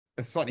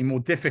a slightly more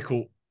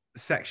difficult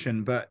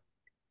section, but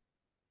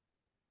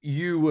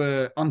you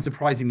were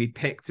unsurprisingly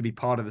picked to be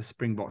part of the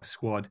Springbok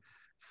squad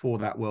for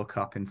that World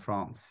Cup in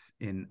France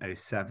in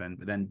 07,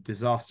 but then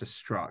disaster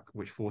struck,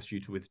 which forced you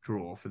to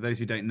withdraw. For those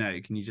who don't know,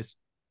 can you just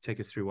take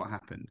us through what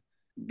happened?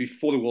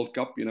 Before the World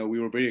Cup, we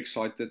were very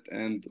excited,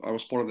 and I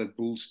was part of that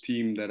Bulls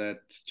team that had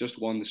just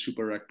won the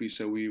Super Rugby,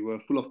 so we were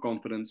full of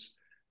confidence,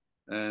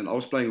 and I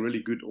was playing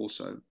really good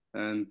also,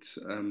 and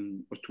I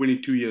was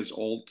 22 years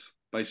old,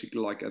 basically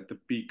like at the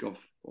peak of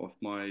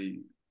my,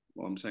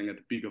 well, I'm saying at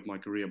the peak of my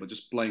career, but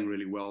just playing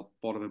really well,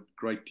 part of a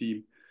great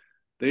team.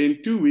 Then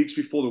 2 weeks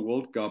before the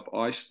World Cup,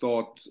 I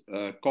start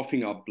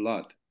coughing up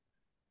blood,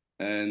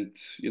 and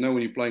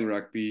when you're playing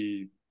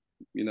rugby,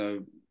 you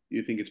know,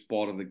 you think it's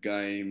part of the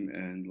game,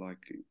 and like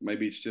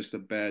maybe it's just a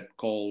bad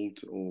cold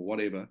or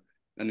whatever,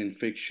 an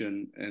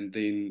infection. And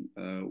then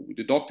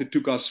the doctor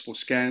took us for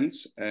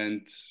scans,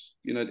 and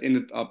it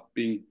ended up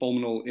being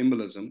pulmonary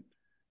embolism,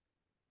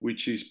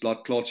 which is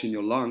blood clots in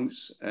your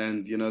lungs.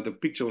 And the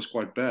picture was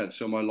quite bad.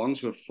 So my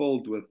lungs were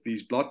filled with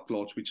these blood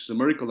clots, which is a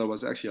miracle that I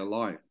was actually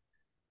alive.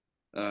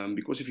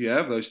 Because if you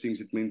have those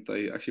things, it meant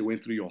they actually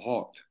went through your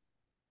heart.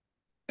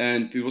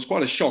 And it was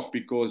quite a shock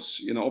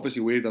because,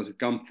 obviously, where does it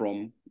come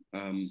from?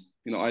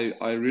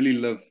 I really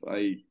live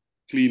a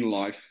clean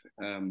life,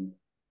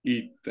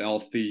 eat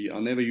healthy. I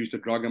never used a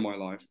drug in my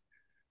life.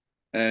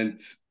 And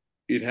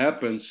it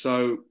happened.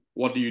 So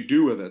what do you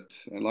do with it?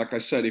 And like I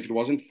said, if it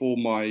wasn't for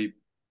my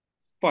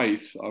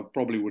faith, I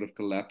probably would have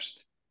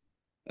collapsed.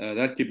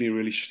 That kept me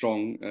really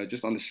strong,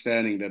 just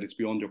understanding that it's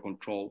beyond your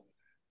control.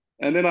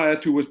 And then I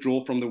had to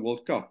withdraw from the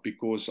World Cup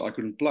because I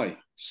couldn't play.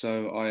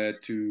 So I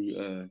had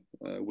to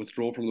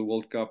withdraw from the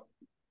World Cup,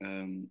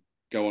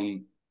 go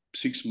on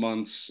 6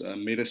 months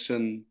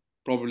medicine,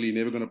 probably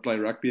never going to play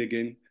rugby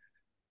again.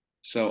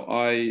 So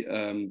I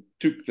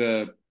took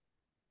the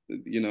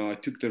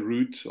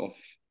route of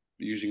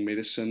using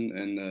medicine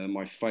and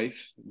my faith,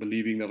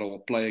 believing that I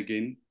will play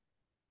again.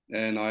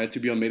 And I had to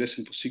be on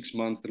medicine for 6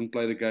 months, didn't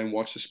play the game,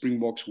 watched the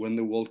Springboks win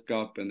the World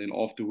Cup. And then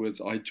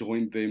afterwards, I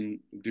joined them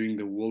doing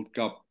the World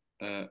Cup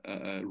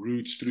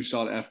routes through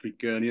South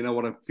Africa. And you know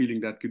what a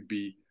feeling that could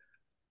be,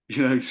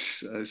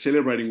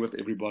 celebrating with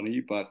everybody,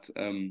 but,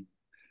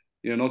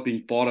 not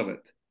being part of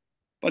it.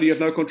 But you have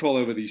no control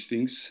over these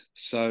things.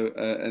 So,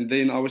 and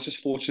then I was just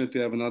fortunate to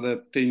have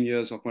another 10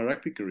 years of my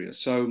rugby career.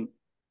 So,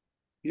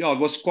 yeah, it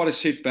was quite a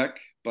setback.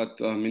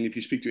 But I mean, if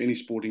you speak to any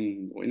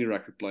sporting or any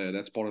rugby player,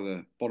 that's part of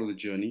the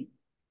journey.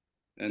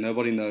 And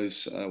nobody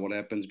knows what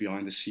happens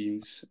behind the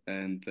scenes,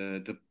 and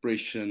the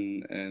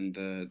depression and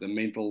the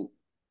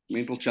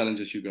mental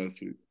challenges you go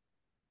through.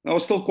 I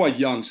was still quite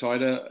young, so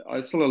I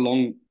had still a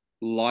long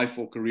life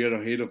or career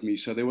ahead of me.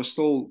 So there was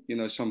still,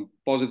 some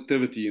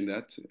positivity in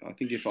that. I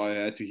think if I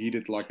had to heat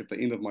it like at the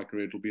end of my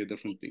career, it would be a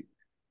different thing.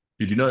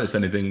 Did you notice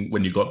anything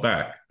when you got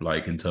back,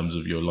 like in terms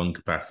of your lung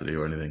capacity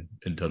or anything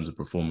in terms of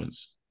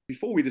performance?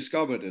 Before we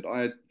discovered it,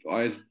 I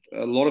had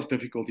a lot of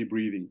difficulty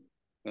breathing.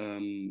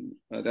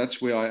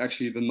 That's where I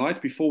actually, the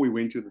night before we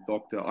went to the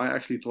doctor, I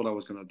actually thought I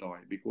was going to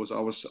die because I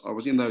was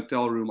in the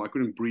hotel room. I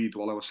couldn't breathe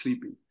while I was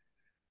sleeping.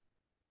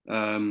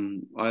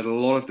 I had a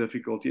lot of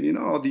difficulty, and you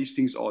know how these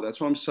things are.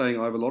 That's why I'm saying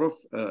I have a lot of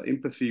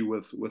empathy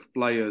with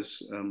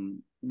players,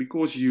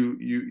 because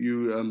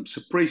you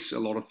suppress a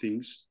lot of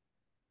things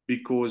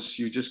because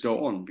you just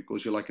go on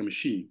because you're like a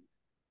machine.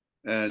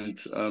 And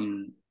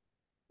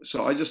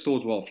so I just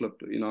thought, well,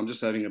 flip, I'm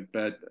just having a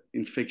bad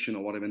infection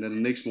or whatever. And then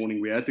the next morning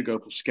we had to go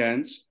for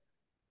scans.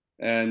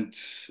 And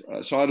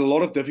so I had a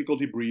lot of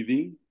difficulty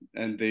breathing.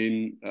 And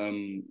then,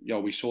 yeah,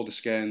 we saw the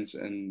scans,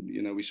 and,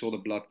 we saw the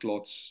blood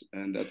clots.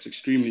 And that's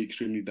extremely,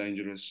 extremely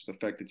dangerous, the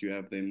fact that you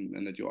have them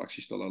and that you're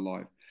actually still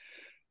alive.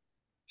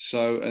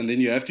 So, and then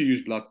you have to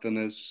use blood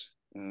thinners,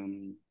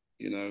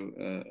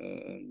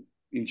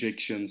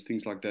 injections,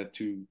 things like that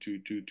to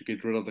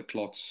get rid of the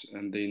clots,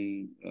 and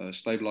then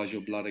stabilize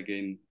your blood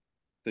again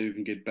so you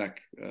can get back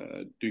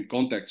doing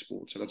contact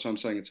sports. So that's why I'm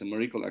saying it's a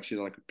miracle actually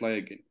that I could play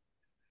again.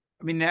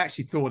 I mean, they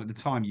actually thought at the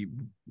time you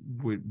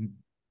would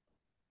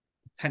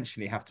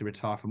potentially have to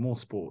retire from more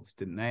sports,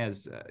 didn't they?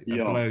 As a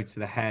Yeah. blow to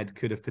the head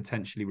could have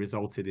potentially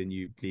resulted in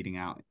you bleeding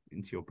out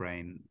into your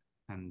brain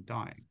and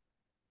dying.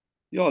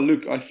 Yeah,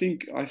 look, I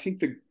think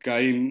the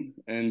game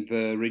and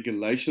the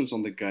regulations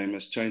on the game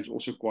has changed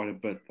also quite a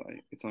bit.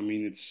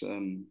 It's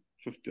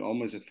 50,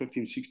 almost at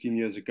 15, 16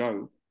 years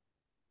ago.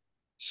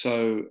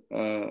 So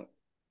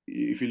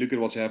if you look at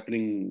what's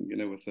happening,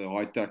 with the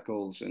high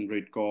tackles and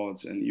red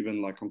cards and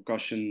even like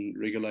concussion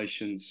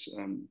regulations,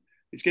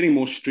 it's getting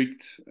more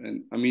strict.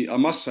 And I mean, I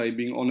must say,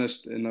 being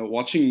honest,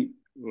 watching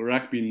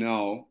rugby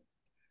now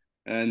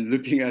and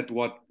looking at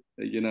what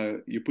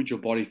you put your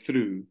body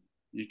through,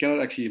 you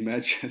cannot actually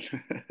imagine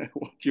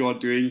what you are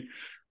doing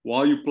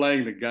while you're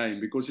playing the game,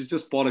 because it's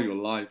just part of your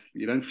life.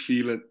 You don't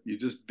feel it, you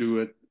just do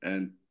it,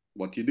 and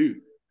what you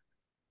do.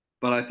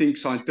 But I think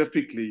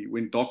scientifically,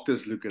 when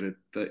doctors look at it,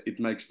 it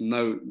makes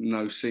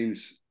no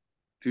sense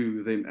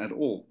to them at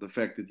all. The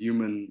fact that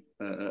human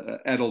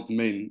adult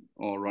men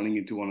are running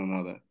into one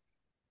another.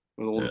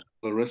 with all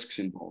the risks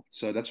involved.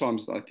 So that's why I'm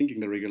thinking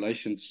the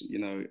regulations,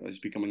 is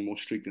becoming more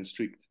strict and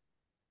strict.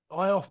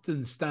 I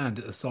often stand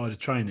at the side of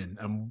training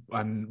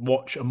and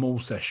watch a maul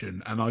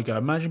session, and I go,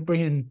 imagine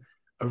bringing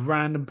a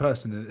random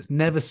person that's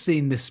never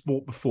seen this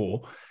sport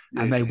before,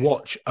 and they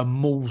watch a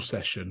maul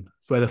session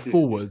where the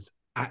forwards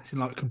acting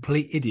like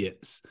complete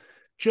idiots.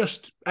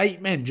 Just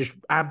 8 men just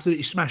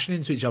absolutely smashing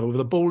into each other with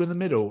a ball in the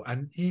middle.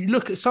 And you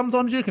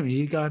sometimes you look at me,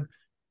 you're going,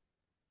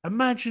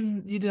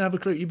 imagine you didn't have a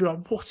clue. You'd be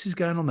like, what is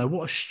going on there?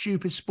 What a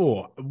stupid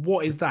sport.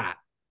 What is that?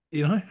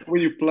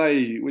 When you play,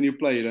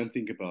 you don't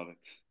think about it.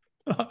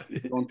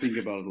 You don't think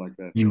about it like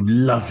that. You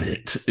love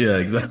it. Yeah,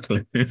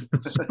 exactly.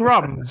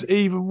 Scrums,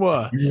 even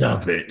worse.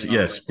 Love it.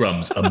 Yeah,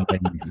 scrums,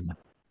 amazing.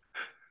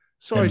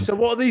 Sorry, so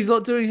what are these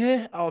lot doing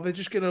here? Oh, they're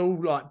just going to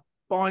all like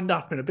bind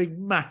up in a big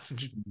mass and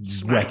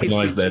just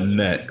weaponize their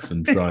necks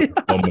and try to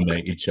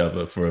dominate each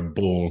other for a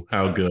ball.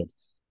 How good.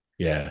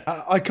 Yeah.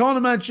 I can't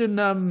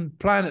imagine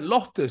playing at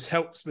Loftus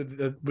helps with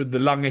the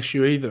lung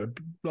issue either.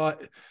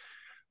 Like,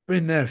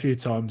 been there a few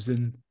times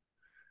and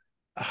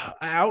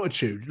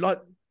altitude, like,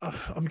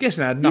 I'm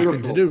guessing it had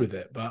nothing to do with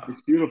it, but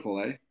it's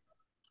beautiful, eh?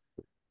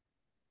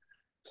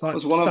 It's like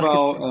it was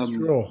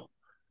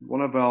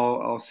one of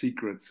our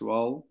secrets.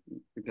 Well,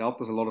 it helped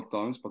us a lot of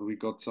times, but we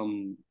got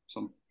some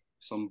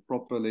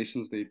proper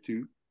lessons there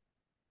too.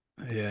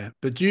 Yeah,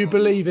 but do you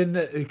believe in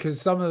that?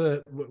 Because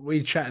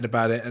we chatted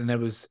about it, and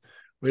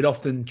we'd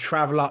often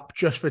travel up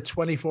just for a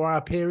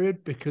 24-hour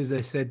period because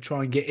they said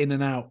try and get in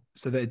and out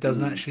so that it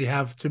doesn't actually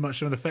have too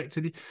much of an effect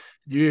on you.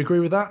 Do you agree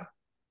with that?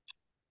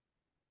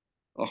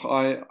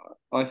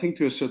 I think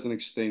to a certain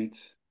extent,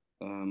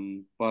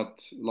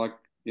 but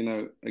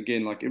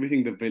again, like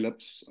everything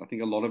develops. I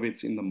think a lot of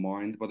it's in the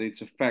mind, but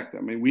it's a fact.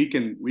 I mean, we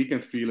can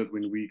feel it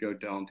when we go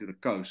down to the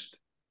coast,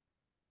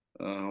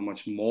 how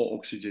much more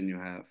oxygen you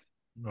have.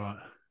 Right.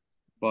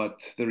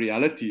 But the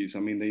reality is, I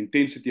mean, the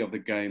intensity of the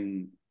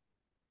game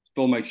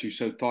still makes you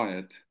so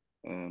tired.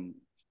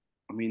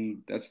 I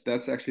mean,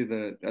 that's actually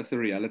the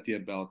reality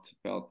about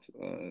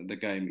the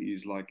game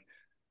is like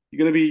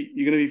you're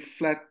gonna be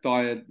flat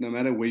tired no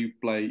matter where you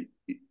play,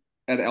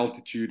 at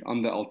altitude,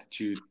 under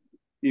altitude,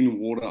 in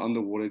water,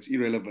 underwater. It's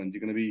irrelevant.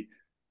 You're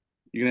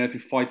gonna have to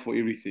fight for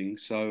everything.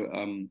 So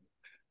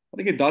I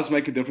think it does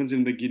make a difference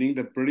in the beginning.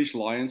 The British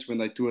Lions, when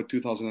they toured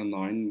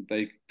 2009,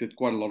 they did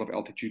quite a lot of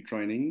altitude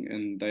training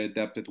and they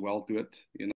adapted well to it.